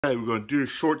Hey, we're gonna do it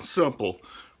short and simple.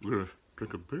 We're gonna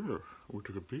drink a beer. We'll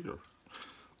drink a beer.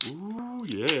 Ooh,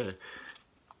 yeah.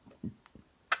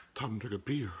 Time to drink a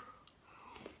beer.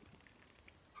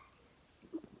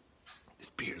 This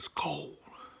beer is cold.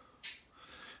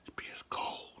 This beer is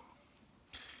cold.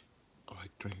 I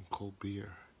like drinking cold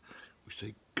beer. We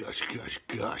say gush, gush,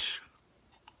 gush.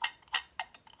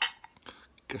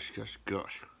 Gush, gush,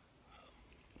 gush.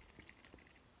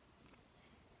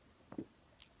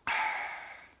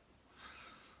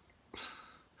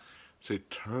 Say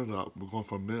turn up. We're going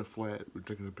for a minute flat. We're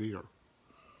drinking a beer.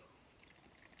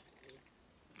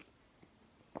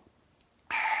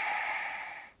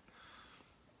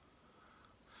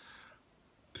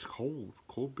 It's cold.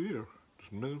 Cold beer.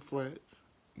 Just minute flat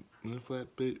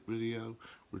video.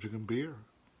 We're drinking beer.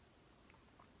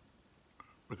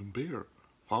 Drinking beer.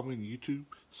 Follow me on YouTube,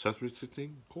 Sesame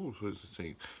 16, Cold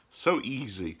 16. So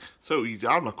easy. So easy.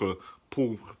 I'm not gonna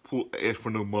pull ask for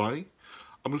no money.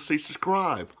 I'm gonna say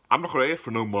subscribe. I'm not gonna ask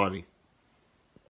for no money.